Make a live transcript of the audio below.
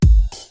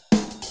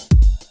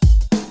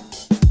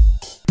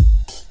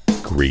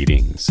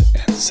Greetings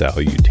and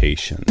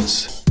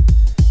salutations.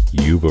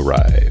 You've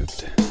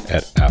arrived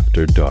at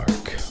After Dark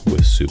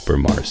with Super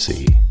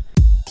Marcy.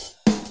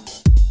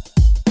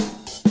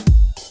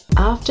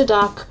 After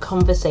Dark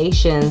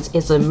Conversations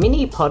is a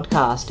mini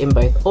podcast in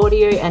both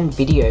audio and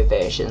video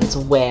versions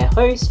where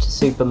host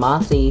Super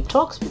Marcy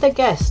talks with a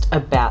guest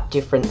about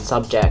different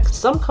subjects.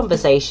 Some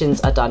conversations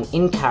are done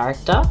in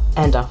character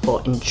and are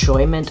for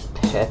enjoyment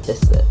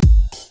purposes.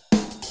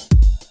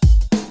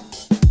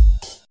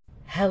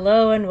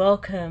 Hello and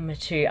welcome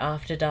to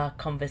After Dark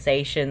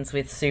Conversations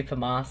with Super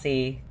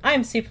Marcy.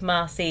 I'm Super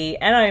Marcy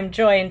and I'm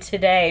joined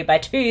today by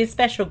two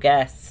special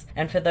guests.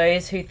 And for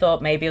those who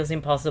thought maybe it was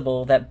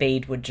impossible that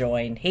Bede would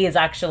join, he is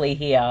actually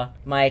here.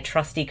 My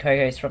trusty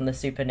co-host from the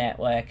Super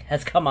Network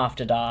has come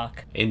after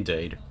dark.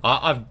 Indeed.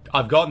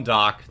 I've gone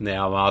dark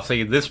now,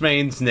 Marcy. This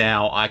means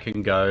now I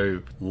can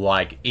go,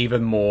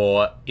 even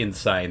more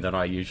insane than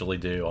I usually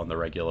do on the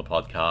regular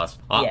podcast.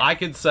 Yes. I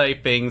can say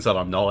things that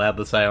I'm not allowed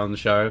to say on the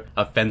show.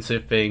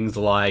 Offensive things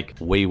like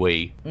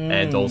wee-wee.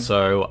 And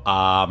also,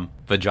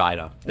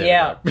 vagina.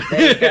 There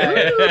you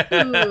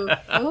go.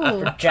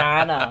 Ooh.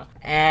 Vagina.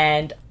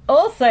 And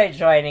also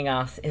joining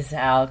us is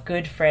our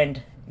good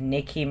friend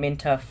Nikki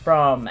Minter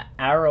from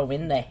Arrow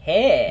in the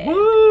Hair.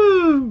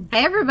 Woo!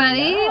 Hey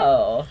everybody,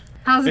 Oh,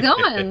 how's it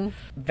going?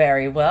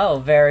 very well,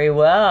 very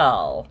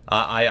well.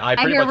 I I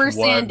pretty hear much we're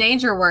saying wormed-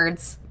 danger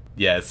words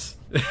Yes.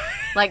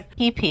 like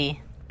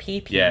pee-pee.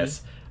 PP.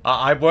 Yes.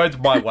 I worked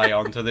my way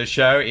onto this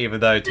show, even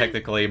though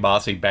technically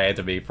Marcy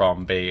banned me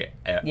from being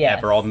Yes.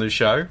 ever on the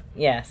show.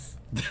 Yes.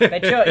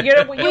 But you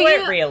weren't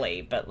you-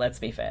 really, but let's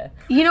be fair.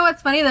 You know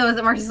what's funny though is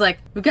that Marcy's like,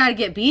 we gotta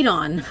get beat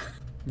on.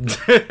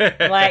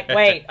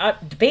 Wait,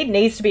 Bede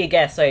needs to be a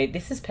guest, so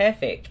this is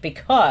perfect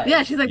because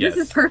Yeah, she's like, this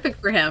Yes. is perfect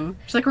for him.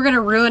 She's like, we're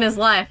gonna ruin his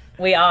life.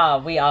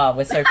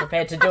 we're so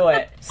prepared to do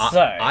it. So,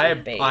 I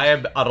Bede.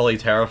 am utterly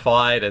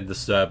terrified and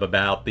disturbed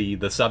about the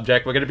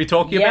subject we're going to be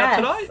talking Yes.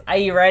 about tonight. Are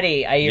you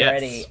ready? Are you Yes.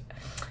 ready?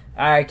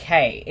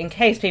 Okay, in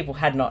case people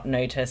had not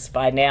noticed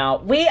by now,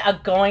 we are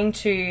going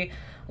to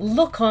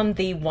look on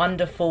the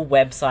wonderful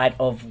website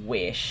of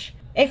Wish.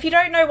 If you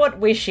don't know what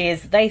Wish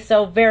is, they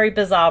sell very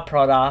bizarre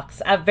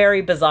products at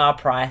very bizarre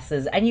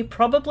prices, and you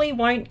probably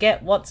won't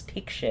get what's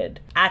pictured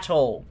at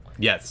all,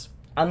 Yes.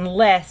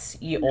 unless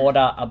you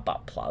order a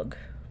butt plug.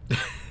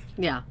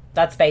 Yeah.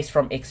 That's based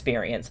from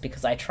experience,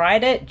 because I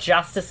tried it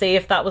just to see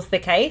if that was the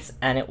case,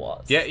 and it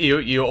was. Yeah,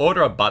 you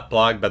order a butt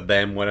plug, but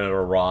then when it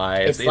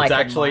arrives, It's like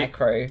actually a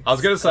micro. I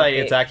was going to say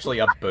it's scopic. actually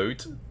a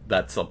boot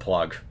that's a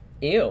plug.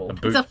 Ew. A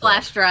boot It's a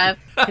flash drive.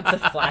 It's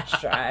a flash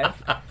drive.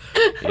 plug.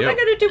 What am I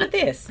going to do with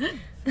this?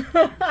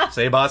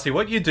 See, Marcy,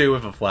 what you do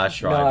with a flash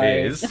drive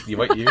No. is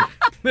what you.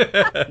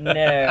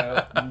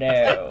 No.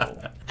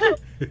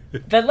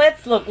 But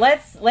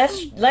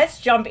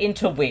let's jump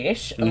into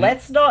Wish.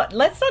 Let's not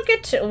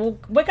get to.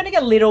 We're going to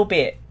get a little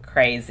bit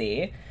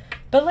crazy,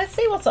 but let's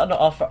see what's on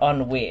offer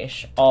on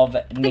Wish of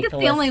I think it's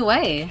Nicolas the only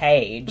way.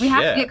 Cage. We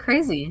have Yeah. to get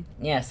crazy.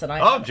 Yes, and I.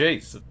 Oh,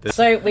 jeez.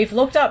 So we've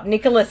looked up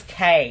Nicolas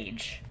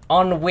Cage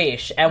on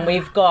Wish, and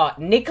we've got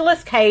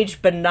Nicolas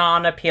Cage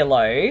banana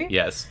pillow.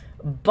 Yes.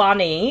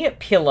 Bunny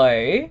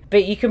pillow,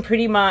 but you can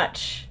pretty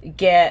much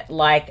get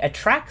like a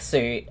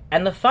tracksuit.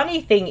 And the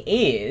funny thing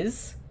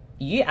is,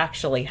 you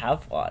actually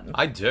have one.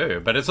 I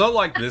do, but it's not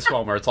like this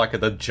one where it's like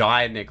the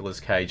giant Nicolas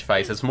Cage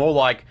face. It's more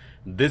like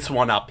this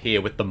one up here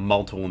with the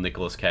multiple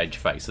Nicolas Cage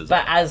faces.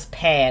 But as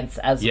pants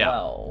as Yeah.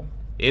 well.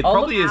 It Oh,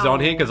 probably look is how- on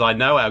here because I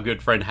know our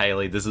good friend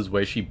Haley, this is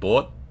where she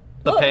bought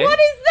the What pants. is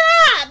that?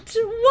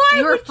 Why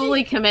You were would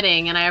fully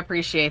committing, and I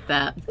appreciate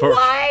that.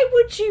 Why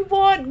would you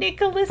want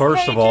Nicolas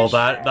First Cage of all, as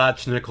Shrek?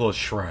 that's Nicholas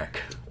Shrek.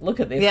 Look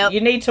at this. Yep. You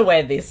need to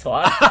wear this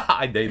one.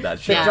 I need that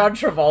shit. Yeah. John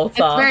Travolta.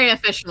 It's very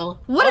official.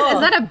 What is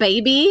Oh. that a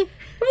baby?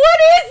 What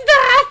is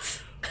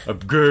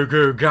that? Goo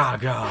goo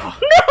gaga.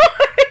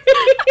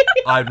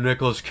 I'm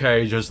Nicolas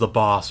Cage as the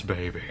boss,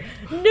 baby.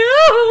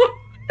 No!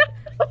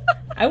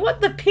 I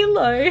want the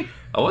pillow.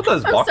 I want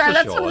those I'm boxer sorry,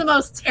 that's shorts. one of the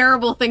most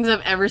terrible things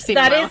I've ever seen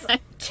That in my is life.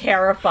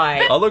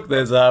 terrifying. Oh look,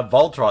 there's a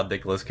Voltron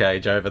Nicolas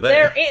Cage over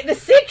there. The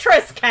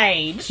citrus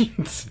cage.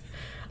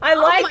 I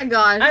like. Oh my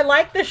god. I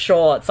like the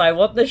shorts. I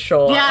want the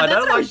shorts. Yeah, I that's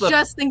don't what I like was the-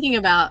 just thinking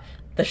about.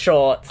 The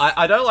shorts.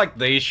 I don't like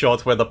these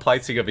shorts where the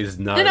placing of his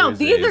nose. No,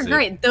 these are is-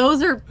 great.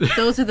 Those are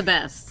the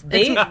best.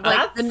 These- It's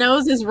like the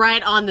nose is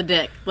right on the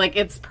dick. Like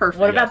it's perfect.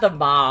 What about the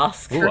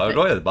mask? Ooh, I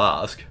like the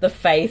mask. The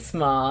face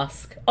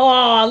mask.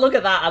 Oh, look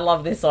at that. I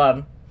love this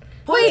one.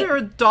 Why is there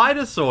a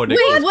dinosaur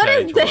Nicolas what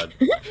is Cage this? one?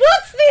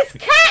 What's this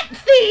cat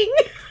thing?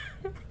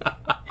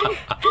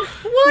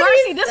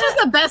 Marcy, this was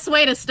the best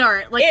way to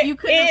start. Like It you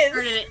couldn't have is.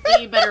 started at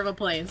any better of a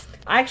place.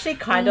 I actually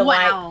kind of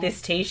Wow. like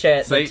this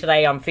t-shirt See- that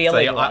today I'm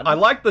feeling See, one. I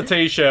like the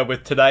t-shirt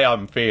with "Today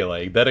I'm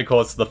Feeling." Then, of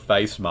course, the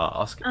face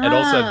mask, and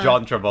also Ah.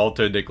 John Travolta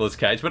and Nicolas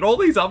Cage. But all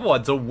these other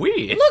ones are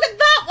weird. Look at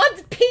that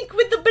one's pink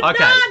with the banana.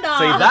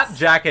 Okay, see that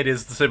jacket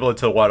is similar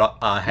to what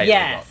Haley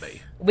Yes. got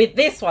me. With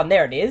this one,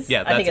 there it is.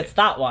 Yeah, I think that's it's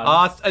that one.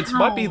 It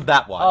might be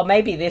that one. Oh,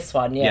 maybe this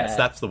one, yeah. Yes,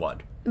 that's the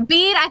one.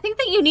 Bede, I think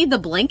that you need the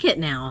blanket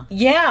now.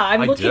 Yeah,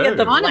 I'm I looking do. at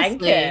the Honestly.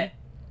 blanket.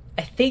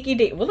 I think you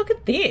need. Well, look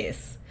at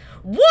this.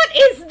 What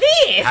is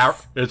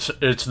this?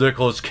 It's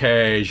Nicolas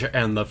Cage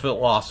and the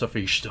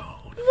Philosophy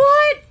Stone.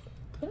 What?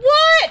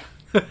 What?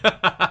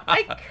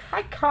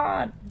 I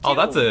can't. Oh,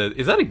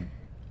 is that a?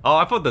 Oh,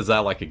 I thought there's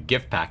like a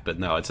gift pack, but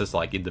no, it's just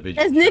like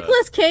individual. Is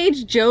Nicolas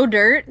Cage Joe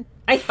Dirt?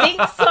 I think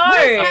so.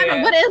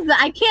 What is that?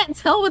 I can't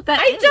tell what that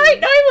I is. don't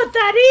know what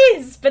that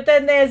is. But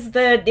then there's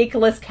the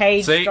Nicolas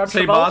Cage. See, John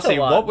Travolta Marcy,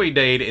 one. what we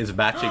need is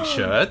matching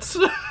shirts.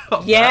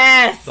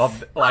 Yes.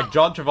 Like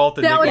John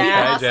Travolta, That would Nicolas be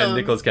Cage, awesome. and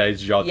Nicolas Cage,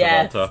 John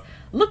Yes. Travolta.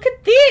 Look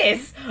at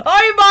this.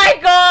 Oh my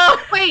god.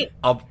 Wait,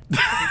 Um,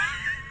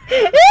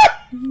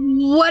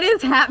 what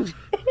is happening?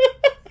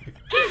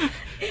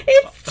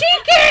 It's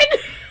chicken.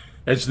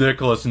 it's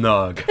Nicholas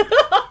Nug.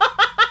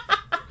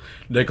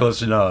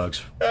 Nicholas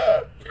Nugs.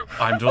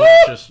 I'm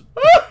delicious.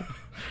 I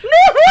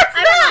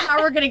don't know how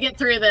we're gonna get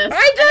through this.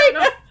 I don't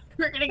know.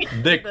 We're gonna get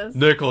through this.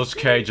 Nicolas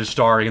Cage is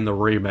starring in the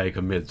remake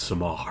of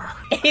Midsommar.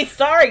 He's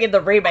starring in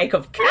the remake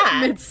of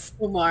Cats.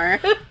 Midsommar.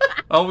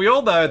 Oh, we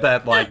all know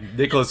that, like,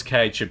 Nicolas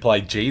Cage should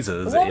play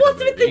Jesus What in was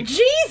the with the movie.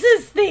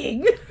 Jesus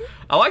thing?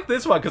 I like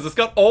this one because it's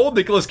got all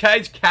Nicolas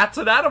Cage cats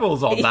and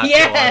animals on that.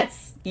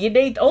 Yes. You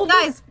need all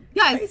Guys,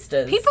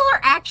 posters. people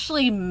are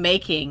actually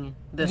making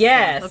this.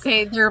 Yes. stuff,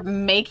 okay, they're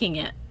making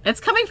it.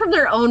 It's coming from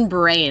their own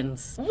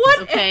brains.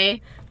 What?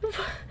 Okay.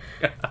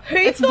 Who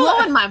It's thought-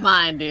 blowing my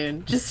mind,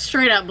 dude. Just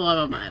straight up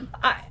blowing my mind.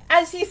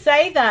 As you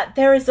say that,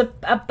 there is a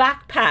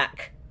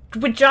backpack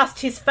with just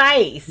his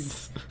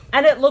face,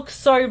 and it looks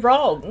so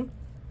wrong.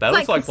 That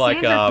looks like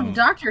Cassandra from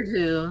Doctor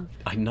Who.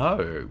 I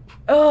know.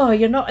 Oh,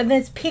 you're not. And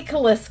there's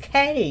Pickles Just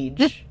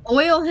Cage.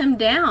 oil him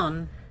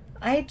down.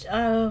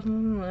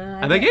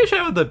 And they keep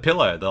showing the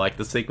pillow,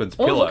 the sequence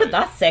Oh, pillow. look at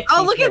that sexy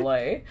Oh, look at-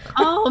 pillow.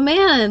 Oh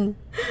man.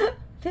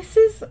 This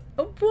is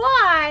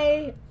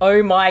why.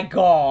 Oh my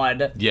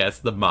god! Yes,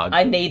 the mug.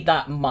 I need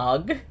that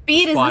mug.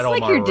 Beat, is Spite this on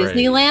like my your ring.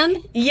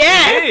 Disneyland?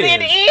 Yes,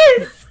 It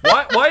it is.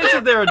 Why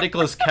isn't there a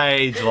Nicolas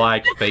Cage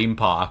theme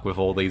park with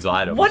all these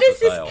items? What is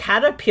for this sale?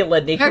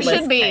 caterpillar Nicolas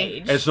should be.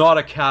 Cage? It's not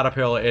a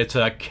caterpillar, it's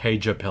a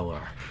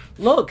cageapillar.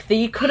 Look,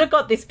 you could have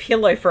got this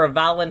pillow for a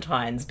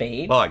Valentine's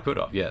bead. Well, I could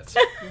have, yes.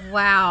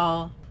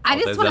 Wow. I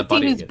just there's want that to see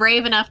buddy who's again.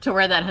 brave enough to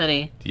wear that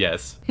hoodie.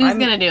 Yes. Who's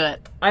gonna do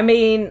it? I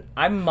mean,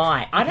 I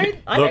might. I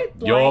Look, don't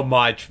you're like.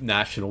 my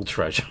national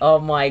treasure. Oh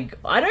my!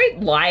 I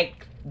don't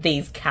like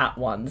these cat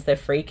ones. They're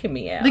freaking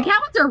me out. The cat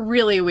ones are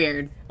really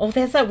weird. Oh,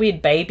 there's that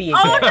weird baby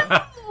again.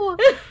 Oh no!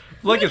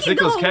 Look, it's Make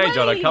it Nicolas go Cage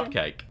on a away.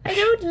 cupcake. I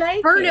don't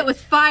like Burn it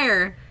with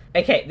fire.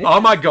 Okay. This Oh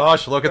is- my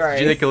gosh, look, it's Gross.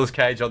 Nicolas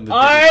Cage on the Oh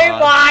Disney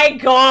card. my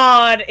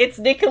god! It's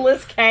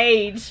Nicolas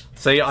Cage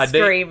See, I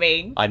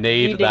screaming. I You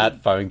need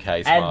that phone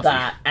case, and Marcy.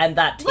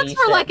 that t-shirt. Looks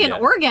more like an yeah.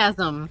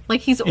 orgasm.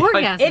 Like he's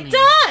orgasming. It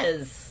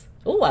does.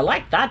 Oh, I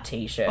like that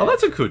t-shirt. Oh,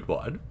 that's a good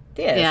one.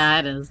 Yes. Yeah,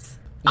 it is.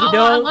 You I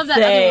don't love that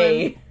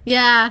say. other one.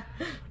 Yeah.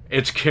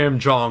 It's Kim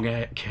Jong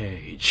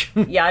Cage.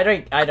 Yeah, I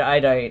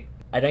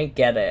don't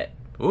get it.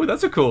 Ooh,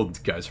 that's a cool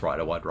Ghost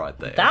Rider one right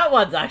there. That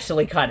one's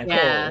actually kind of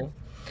Yeah. cool.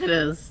 It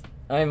is.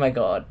 Oh my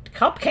god.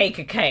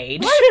 Cupcake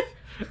Cage.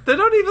 They're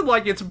not even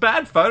like, it's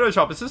bad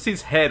Photoshop, it's just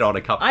his head on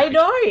a cupcake. I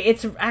know,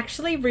 it's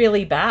actually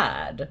really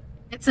bad.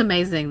 It's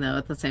amazing though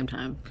at the same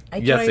time.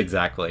 Yes, don't-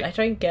 exactly. I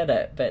don't get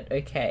it, but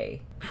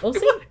okay. We'll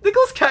see.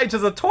 Nicolas Cage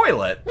is a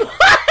toilet. Who's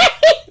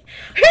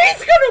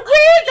gonna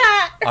wear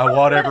that? I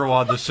want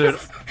everyone to sit.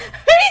 Who's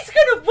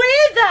gonna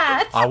wear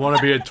that? I want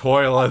to be a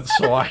toilet,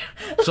 so Look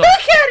at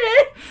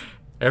it!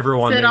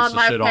 everyone Sit needs on to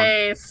my sit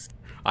face.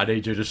 on. I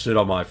need you to sit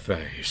on my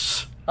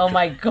face. Oh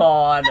my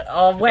god.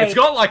 Oh wait. It's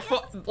got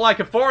like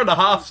a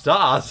 4.5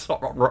 stars.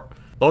 Or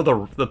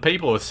the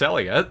people who are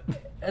selling it.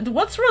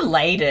 What's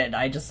related?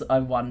 I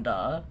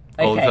wonder.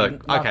 Oh, Okay.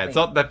 okay, it's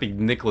not that big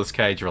Nicolas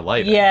Cage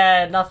related.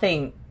 Yeah,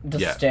 nothing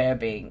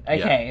disturbing.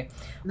 Okay.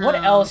 What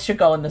No. else should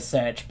go in the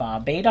search bar,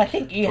 Beat? I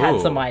think you had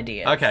Ooh. some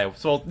ideas. Okay,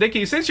 so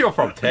Nikki, since you're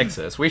from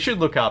Texas, we should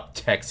look up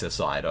Texas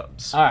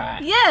items.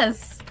 Alright.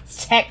 Yes.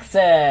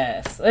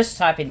 Texas. Let's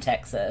type in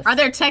Texas. Are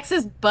there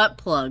Texas butt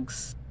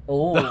plugs?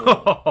 Ooh.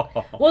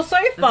 Well, so what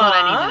I need to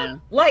far,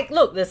 know. like,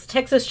 look, there's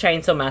Texas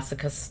Chainsaw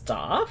Massacre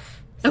stuff.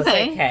 So it's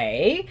Okay.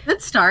 okay.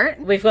 Good start.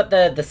 We've got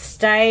the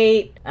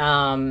state,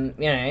 some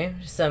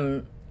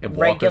Walker,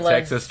 regular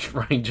Texas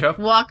Ranger.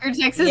 Walker,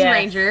 Texas Yes.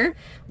 Ranger.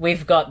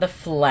 We've got the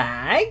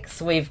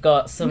flags. We've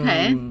got some,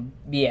 Okay.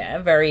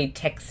 very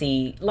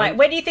Texy. Like,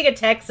 when you think of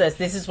Texas,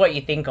 this is what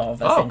you think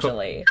of, Oh, cool.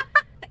 essentially.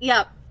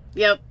 Yep.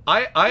 Yep.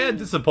 I am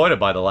disappointed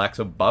by the lack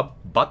of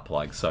butt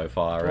plugs so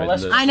far. Well, in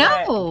let's this- I know.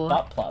 try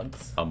butt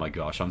plugs. Oh my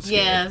gosh, I'm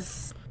scared.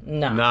 Yes.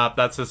 No, Nah,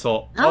 that's just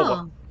all.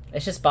 Oh.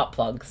 it's just butt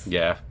plugs.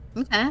 Yeah,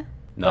 Okay.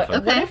 But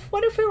nothing. Okay.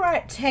 what if we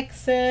write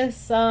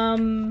Texas,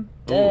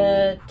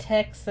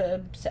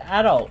 Texas,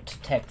 adult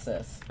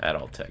Texas?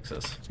 Adult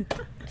Texas.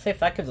 See if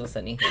that gives us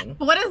anything.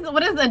 What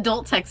is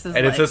adult Texas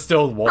And like? it's just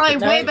still Walker, Probably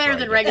way Texas better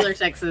than Ranger. regular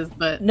Texas,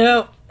 but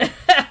No.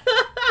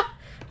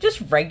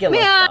 Just regular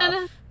man.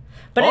 stuff.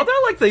 But Oh, it- they're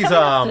like these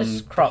some of it's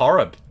just crop-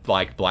 horror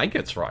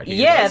blankets right here.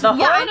 Yeah, the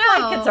Yeah, I horror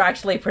know. blankets are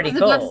actually I pretty was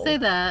cool. about to say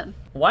that.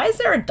 Why is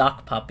there a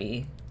duck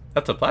puppy?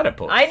 That's a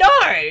platypus. I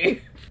know!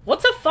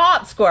 What's a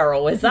fart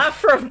squirrel? Is that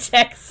from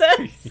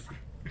Texas?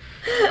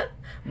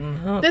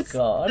 Oh, This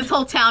God.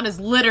 whole town is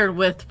littered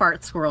with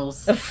fart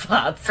squirrels.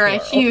 Fart They're a squirrel.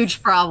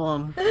 huge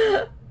problem.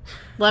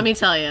 Let me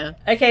tell you.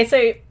 Okay,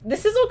 so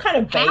this is all kind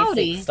of basic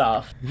Howdy.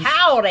 stuff.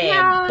 Howdy!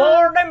 Yeah.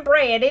 Born and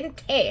bred in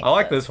Texas. I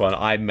like this one.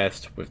 I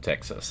messed with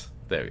Texas.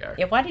 There we go.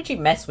 Yeah, why did you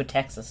mess with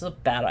Texas? It's a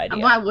bad idea.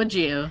 Why would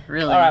you,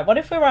 really? Alright, what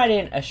if we write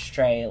in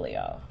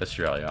Australia?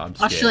 Australia. I'm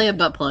scared. Australia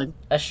butt plug.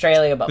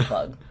 Australia butt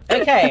plug.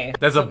 Okay.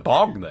 There's a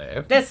bong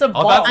there. There's a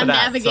Oh, that's bong. an A ad.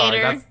 Sorry,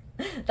 navigator. that's-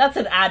 That's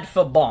an ad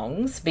for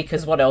bongs,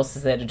 because what else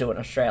is there to do in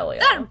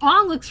Australia? That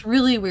bong looks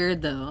really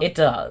weird, though. It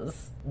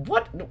does.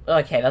 What?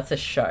 Okay, that's a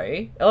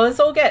show. Oh, let's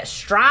all get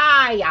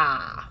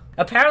Straya.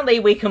 Apparently,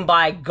 we can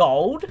buy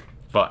gold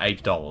for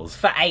 $8.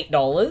 for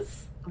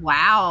 $8.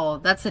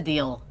 Wow, that's a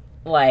deal.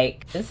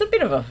 Like, it's a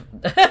bit of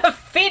a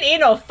fit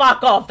in or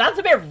fuck off. That's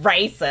a bit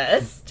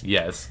racist.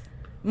 Yes.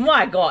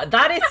 My God,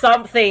 that is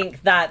something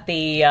that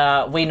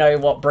the We Know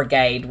What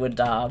Brigade would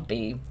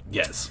be.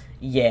 Yes.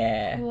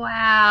 Yeah.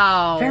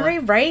 Wow. Very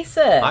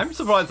racist. I'm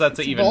surprised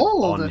that's even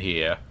bold. on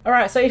here.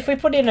 Alright, so if we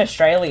put in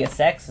Australia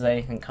sex, does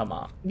anything come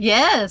up?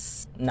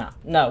 Yes. No.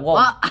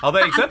 Well, Oh,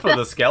 they except for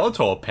the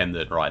Skeletor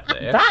pendant right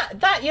there.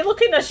 that you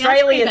look in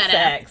Australian better.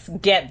 sex,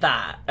 get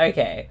that.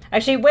 Okay.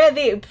 Actually, wear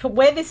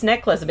this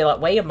necklace and be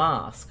like, wear your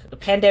mask. The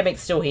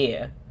pandemic's still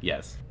here.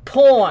 Yes.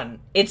 Porn.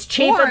 It's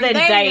cheaper Porn, than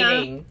there you go.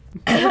 dating.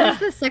 What does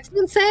the sex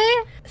one say?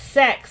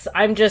 Sex.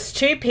 I'm just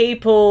two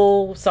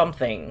people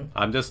something.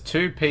 I'm just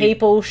two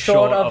People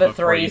short of a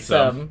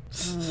threesome.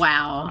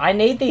 Wow. I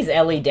need these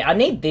LED. I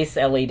need this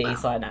LED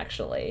sign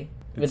actually.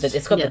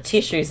 It's got the Yes.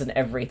 tissues and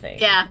everything.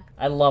 Yeah.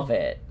 I love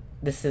it.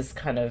 This is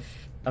kind of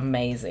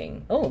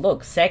amazing. Oh,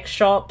 look, sex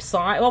shop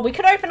sign. Well, we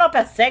could open up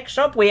a sex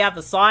shop. We have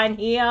a sign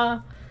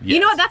here Yes. You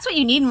know what? That's what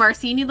you need,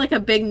 Marcy. You need like a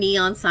big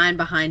neon sign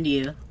behind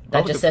you.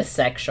 that Oh, just look says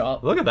sex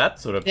shop. Look at that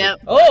sort of Yep.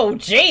 thing. Oh,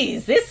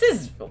 jeez, this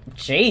is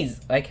jeez.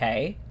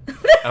 Okay,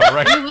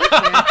 Alright.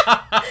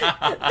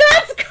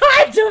 that's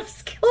kind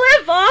of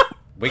clever.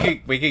 we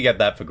could get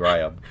that for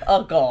Graham.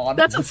 Oh God,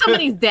 That's what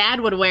somebody's dad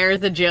would wear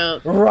as a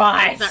joke.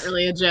 right. It's not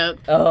really a joke.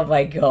 Oh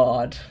my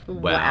God,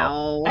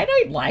 Wow. I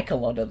don't like a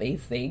lot of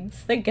these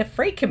things. They're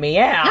freaking me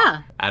out.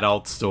 Yeah.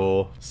 Adult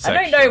store. I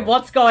Sex don't know shop.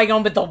 what's going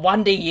on with the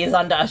Wonder Years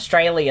under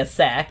Australia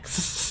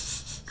sex.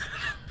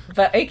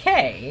 But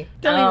okay.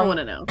 Don't even want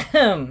to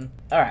know.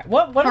 Alright,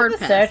 what are Hard the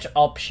pass. search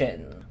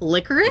options?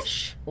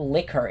 Licorice?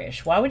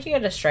 Licorice. Why would you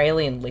get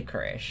Australian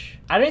licorice?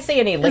 I don't see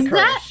any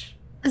licorice.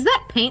 Is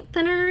that paint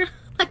thinner?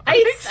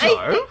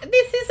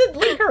 This isn't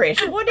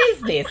licorice. What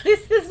is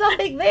this? There's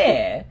nothing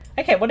there.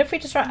 Okay, what if we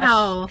just write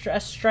No.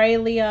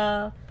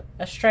 Australia?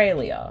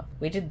 Australia.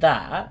 We did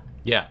that,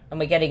 Yeah. and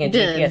we're getting a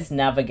Did. GPS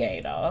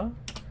navigator.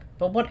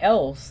 But what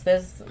else?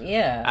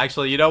 Yeah.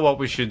 Actually, you know what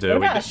we should do? What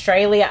We about could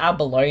Australia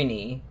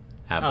abalone?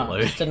 have Oh, a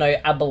look. just a no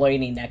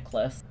abalone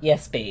necklace.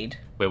 Yes, speed.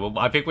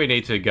 I think we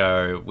need to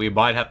go. We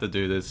might have to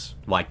do this.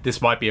 Like,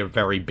 this might be a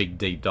very big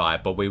deep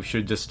dive, but we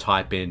should just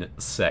type in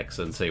sex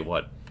and see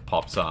what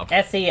pops up.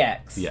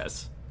 SEX.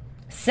 Yes.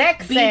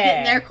 Sex. Be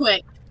getting there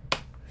quick.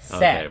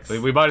 Sex. Okay,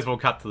 we might as well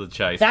cut to the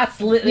chase. Is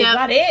Yep.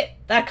 that it?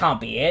 That can't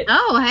be it.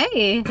 Oh,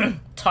 hey.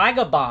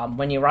 Tiger Balm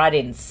when you write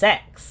in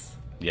sex.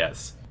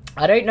 Yes.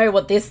 I don't know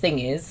what this thing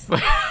is,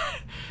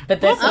 but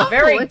there's some Oh,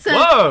 very it's a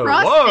Whoa,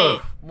 prostate.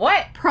 whoa.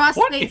 what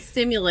Prostate What?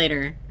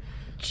 stimulator.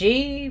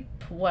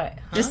 what?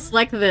 Huh? Just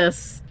like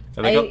this.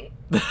 Have they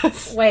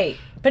got- Wait,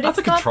 but That's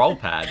a it's not- control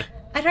pad.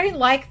 I don't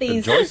like The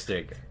these.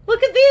 joystick.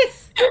 Look at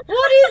this.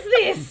 What is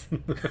this?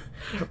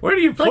 Where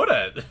do you put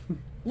it?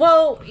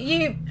 Well,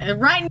 you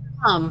Right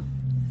now.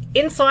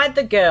 inside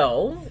the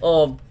girl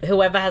or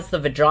whoever has the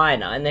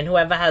vagina, and then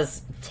whoever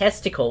has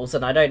testicles,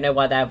 and I don't know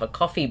why they have a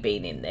coffee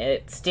bean in there.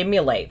 It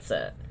stimulates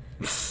it.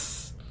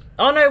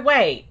 Oh no,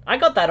 wait! I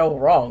got that all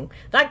wrong.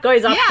 That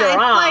goes up Yeah, your it's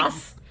like-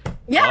 ass.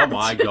 Yeah. Oh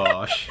my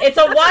gosh. It's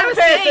a That's what I was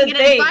saying, one-person and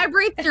thing. it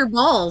vibrates your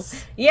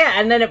balls. Yeah,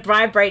 and then it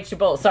vibrates your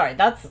balls. Sorry,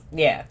 that's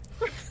yeah.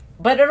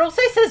 But it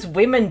also says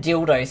women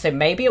dildo, so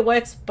maybe it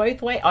works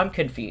both ways. I'm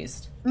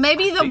confused.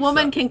 Maybe the think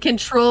woman so. can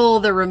control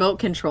the remote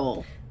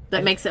control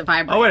that makes it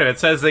vibrate. Oh wait a minute, it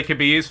says they can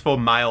be used for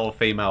male or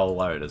female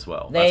alone as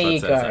well. There That's what you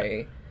it says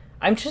there. go.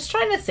 I'm just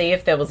trying to see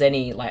if there was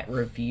any like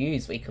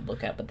reviews we could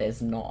look at, but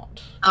there's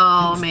not.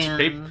 Oh, man.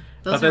 Peep.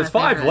 Those But are there's my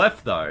 5 favorite.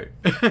 left though.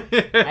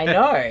 I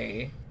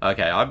know.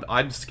 Okay,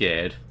 I'm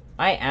scared.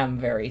 I am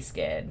very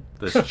scared.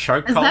 There's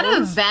choke Is that a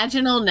collars.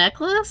 vaginal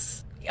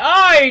necklace?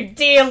 Oh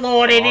dear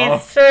lord, it Oh.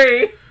 is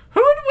too. Who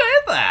would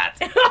wear that?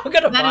 I'm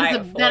gonna That buy is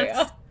it a for that's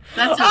you.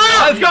 that's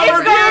Oh, It's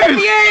got it's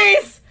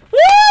reviews!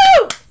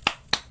 Woo!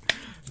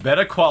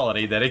 Better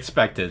quality than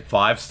expected.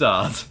 5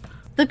 stars.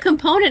 The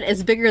component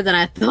is bigger than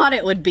I thought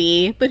it would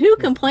be, but who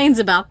complains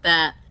about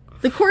that?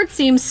 The cord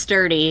seems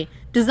sturdy.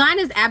 Design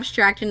is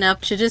abstract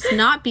enough to just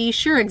not be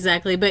sure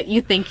exactly, but you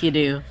think you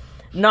do.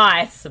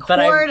 Nice, but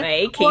I Cord-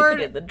 may keep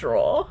cord- it in the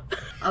drawer.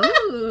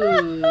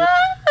 Oh,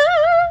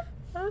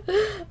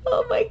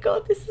 Oh my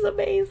god, this is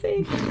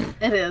amazing.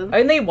 it is.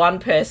 Only one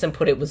person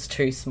put it was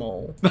too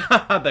small.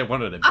 They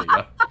wanted it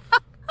bigger.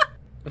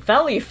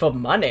 Value for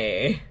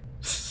money.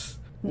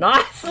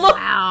 Nice look.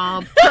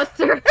 Wow,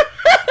 Buster.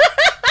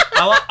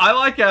 I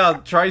like how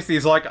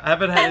Tracy's like, I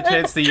haven't had a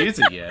chance to use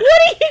it yet.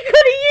 What are you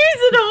gonna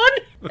use it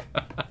on?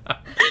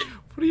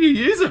 What do you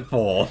use it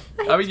for?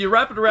 I mean, you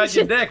wrap it around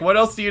your neck. What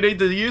else do you need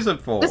to use it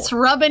for? Just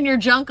rubbing your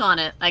junk on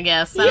it, I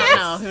guess. I don't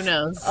know. Who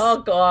knows?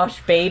 Oh gosh,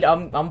 Bede,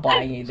 I'm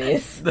buying you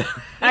this.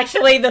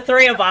 Actually, the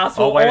three of us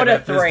will wait a order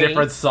minute, there's 3.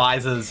 different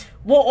sizes.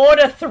 We'll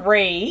order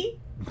 3.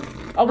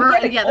 Oh,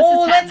 Yeah, this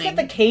is let's get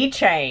the happening.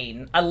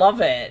 keychain. I love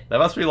it. That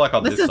must be like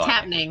on This this is side.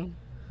 happening.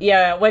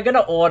 Yeah, we're gonna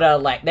order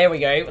there we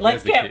go.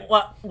 Let's There's the get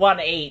one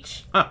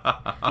each.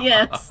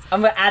 Yes.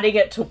 I'm adding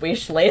it to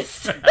wish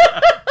list.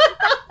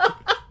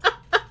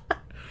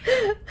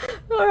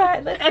 All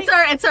right, let's see.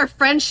 It's our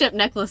friendship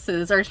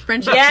necklaces, our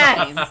friendship Yes.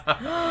 chains.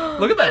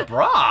 Look at that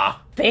bra.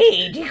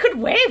 Bede, you could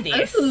wear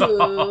this.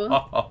 Ooh.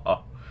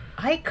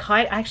 I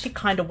actually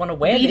kind of want to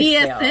wear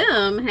this now.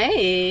 BDSM,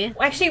 hey.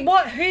 Actually,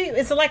 who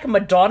is it? Like a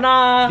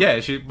Madonna? Yeah,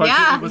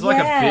 it was like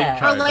a Yeah.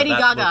 big coat. Or Lady but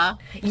that Gaga.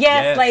 looks-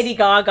 Yes, Yes. Lady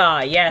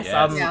Gaga. Yes, Yes.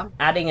 I'm Yeah.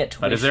 adding it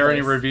to But wish is there any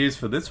list. reviews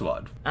for this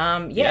one?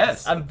 Yes,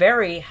 Yes. I'm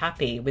very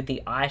happy with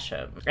the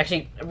item.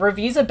 Actually,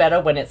 reviews are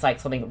better when it's like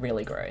something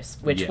really gross,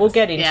 which Yes. we'll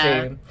get into.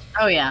 Yeah.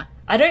 Oh, yeah.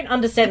 I don't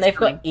understand. That's They've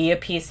got ear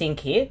piercing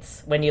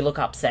kits when you look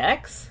up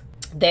sex.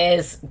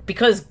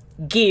 Because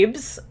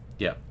Gibbs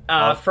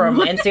Yeah. from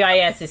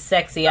NCIS is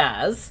sexy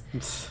as,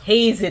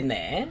 he's in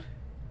there.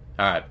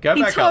 Alright, go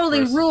He back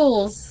totally up for a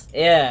rules.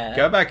 Yeah.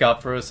 Go back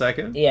up for a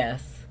second.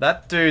 Yes.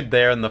 That dude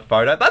there in the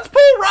photo, that's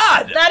Paul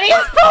Rudd! That is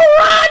Paul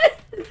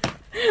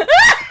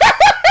Rudd!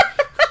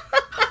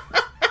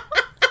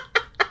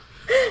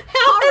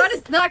 Paul Rudd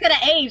is not going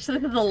to age, so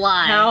this is a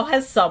lie. How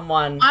has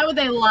someone... Why would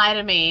they lie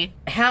to me?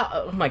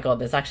 Oh my god,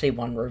 there's actually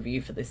one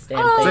review for this damn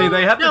Oh. thing. See,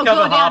 they have to No,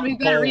 cover go down, half we of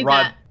better Paul read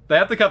Rudd. that. They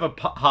have to cover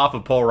half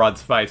of Paul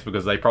Rudd's face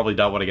because they probably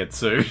don't want to get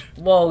sued.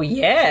 Well,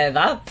 yeah,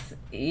 that's...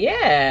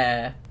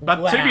 Yeah. But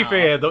to be Wow.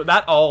 fair,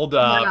 that old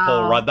Wow.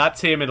 Paul Rudd,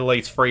 that's him in at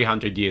least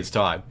 300 years'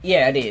 time.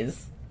 Yeah, it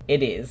is.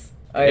 It is.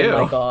 Oh Ew.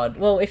 my god.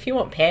 Well, if you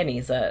want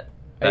panties that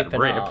open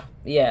rip. up,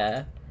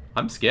 yeah,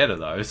 I'm scared of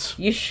those.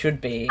 you should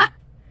be.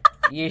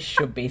 You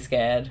should be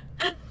scared.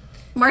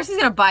 Marcy's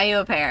going to buy you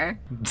a pair.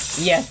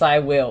 Yes, I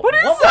will. What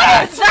is What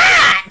that? is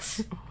that?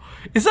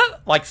 Is that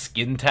like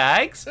skin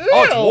tags?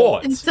 Oh, it's Ew.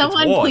 warts. Can It's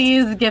someone warts.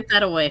 please get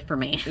that away from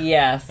me?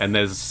 Yes. And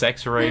there's a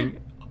sex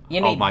ring. you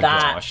Oh need my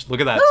that. gosh,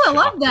 look at that. Oh, I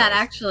love shark that,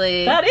 dress.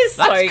 actually. That is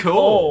so That's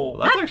cool.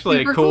 That's That's actually a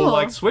super cool cool.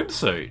 like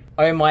swimsuit.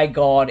 Oh my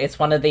god, it's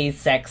one of these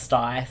sex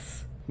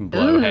dice.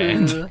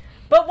 Blowhand. Ooh.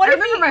 But what I if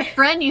remember you... my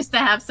friend used to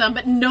have some,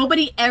 but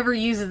nobody ever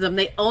uses them.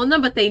 They own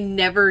them, but they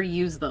never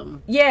use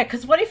them. Yeah,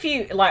 because what if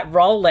you, like,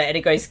 roll it and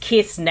it goes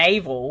kiss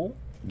navel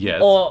Yes.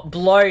 or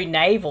blow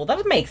navel? That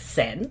would make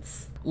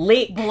sense.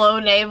 Lick Blow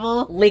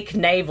navel.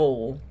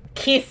 navel.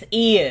 Kiss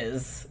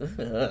ears.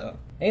 Ugh,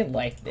 I don't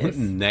like this.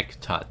 Neck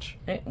touch.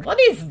 What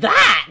is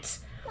that?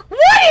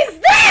 What is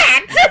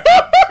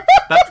that?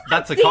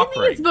 That's a I've cock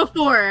seen these ring.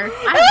 before.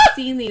 I've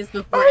seen these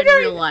before in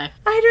real life.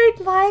 I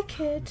don't like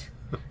it.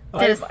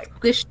 They just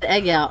squish the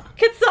egg out.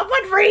 Can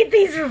someone read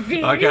these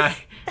reviews? Okay.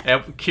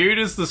 Cute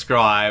as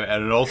described,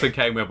 and it also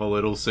came with a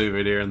little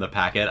souvenir in the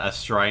packet, a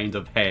strand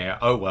of hair.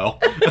 Oh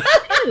well.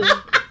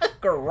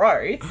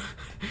 Gross.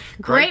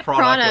 Great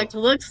product.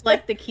 Looks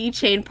like the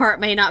keychain part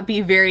may not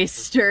be very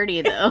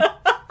sturdy, though.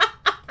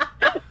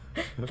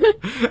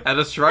 And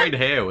a straight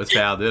hair was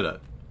found in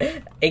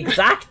it.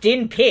 Exact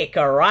in pick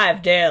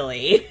arrived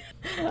early.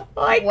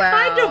 I Wow.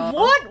 kind of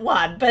want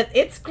one, but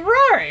it's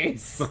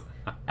gross.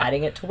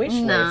 Adding it to wish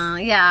No,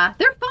 list. yeah.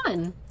 They're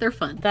fun. They're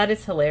fun. That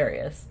is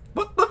hilarious.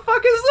 What the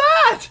fuck is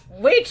that?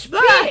 Which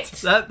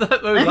That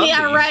bit? those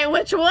Yeah, undies. right.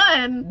 Which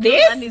one?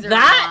 This, Undies are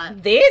that,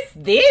 odd.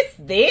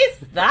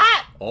 this,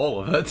 that.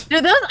 All of it.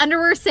 Do those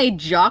underwear say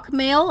jock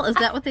mail? Is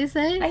that what they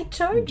say? I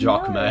don't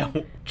Jock know.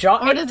 mail.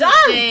 Jock. Or It does it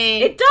does.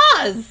 say- It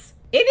does.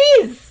 It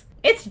is.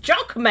 It's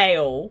jock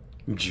mail.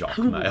 Jock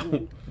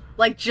mail.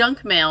 Like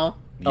junk mail.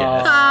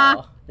 Yes.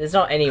 Oh, there's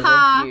not any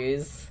Ha.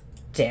 reviews.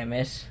 Damn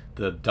it.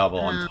 The double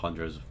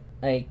entendres.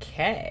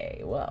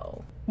 Okay,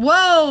 well.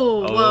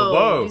 Whoa, whoa.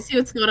 whoa. You see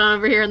what's going on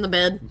over here in the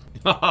bed?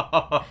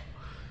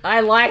 I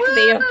like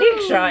the Woo.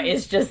 picture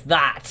is just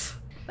that.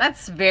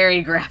 That's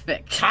very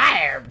graphic.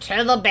 Time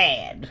to the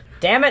bed.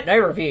 Damn it, no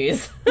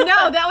reviews. No,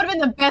 that would have been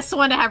the best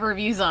one to have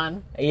reviews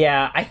on.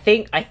 Yeah, I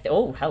think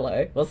oh,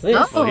 hello. What's this?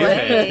 Oh, Well, his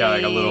hey. hair's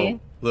going a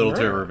little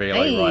too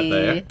revealing right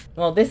there.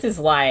 Well, this is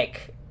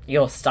like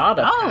your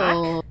starter pack.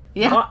 Oh,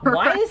 yeah.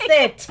 Why is right.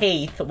 there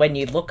teeth when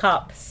you look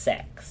up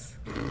sex?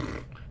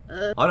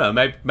 I don't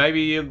know.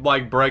 Maybe you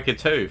like break a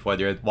tooth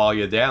while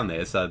you're down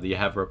there, so that you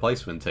have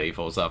replacement teeth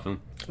or something.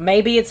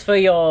 Maybe it's for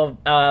your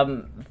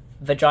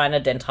vagina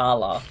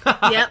dentala.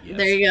 Yep, Yes.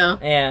 there you go.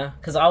 Yeah,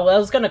 because I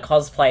was going to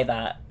cosplay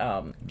that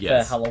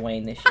Yes. for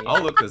Halloween this year. Oh,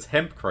 look, there's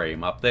hemp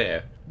cream up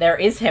there, There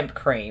is hemp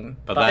cream,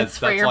 but but that's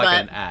for your like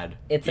butt. an ad.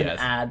 it's Yes. an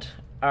ad.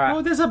 All right.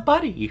 Oh, there's a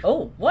buddy.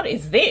 Oh, what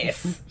is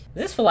this? Is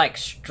this for like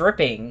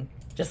stripping?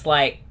 Just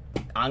like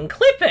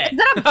unclip it.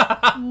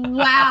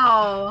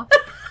 Wow.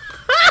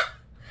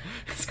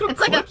 It's got It's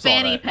like a clips on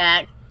fanny it.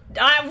 pack.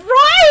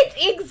 Right!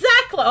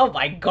 Exactly! Oh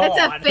my god. It's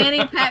a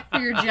fanny pack for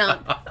your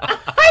junk.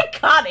 I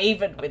can't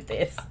even with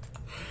this.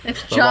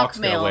 It's The junk Rock's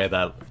gonna wear mail.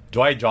 that.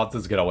 Dwayne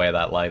Johnson's gonna wear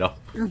that later.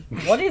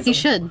 What is He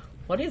should.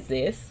 What is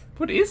this?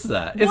 What is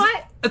that?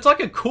 What? It's like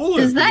a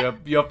cooler Is for,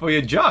 that- for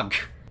your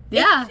junk.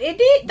 Yeah. It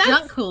is.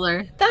 Junk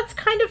cooler. That's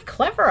kind of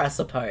clever, I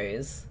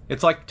suppose.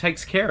 It's like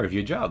takes care of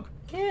your jug.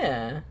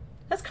 Yeah.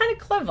 That's kind of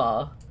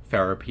clever.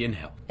 Therapy and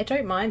help. I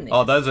don't mind this.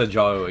 Oh, those are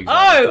Joe.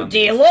 Oh,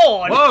 dear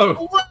lord! Whoa!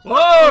 Whoa!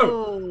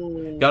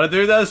 Oh. Gotta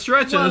do those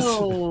stretches.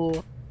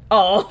 Whoa.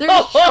 Oh!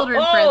 There's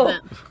children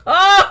present.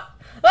 Oh!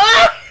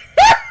 Oh!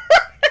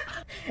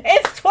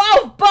 It's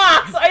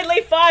 $12!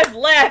 Only 5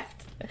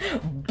 left!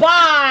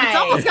 Bye! It's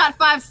almost got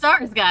 5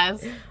 stars,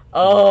 guys.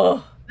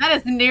 Oh, That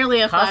is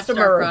nearly a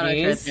Customer 5-star product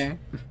reviews. right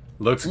there.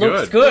 Looks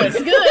looks good. good.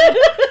 It's good.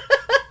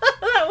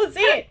 That was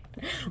it.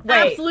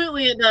 Wait.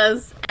 Absolutely it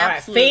does. Alright,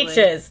 Absolutely.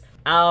 features.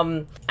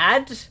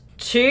 Add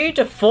 2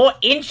 to 4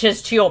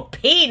 inches to your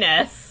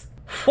penis.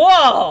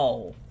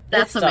 Whoa!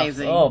 That's This stuff-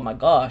 amazing. Oh my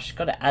gosh,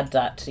 gotta add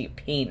that to your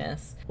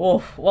penis.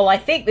 Oof. Well, I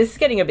think this is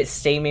getting a bit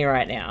steamy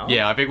right now.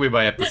 Yeah, I think we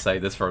may have to say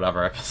this for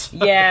another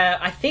episode. Yeah,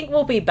 I think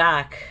we'll be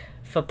back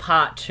for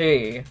part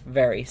 2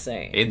 very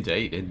soon.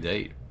 Indeed,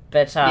 indeed.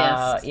 But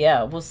Yes.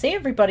 yeah, we'll see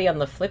everybody on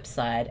the flip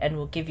side, and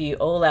we'll give you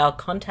all our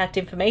contact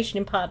information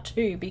in part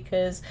 2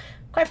 because,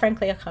 quite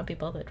frankly, I can't be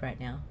bothered right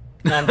now.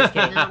 No, I'm just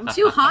kidding.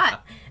 Too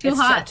hot. Too It's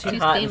hot. too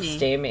hot and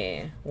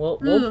steamy. We'll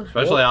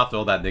Especially after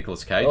all that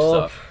Nicolas Cage oh,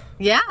 stuff.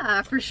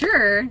 Yeah, for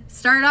sure.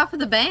 Start off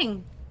with a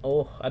bang.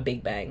 oh, a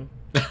big bang.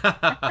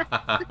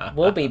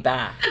 We'll be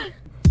back.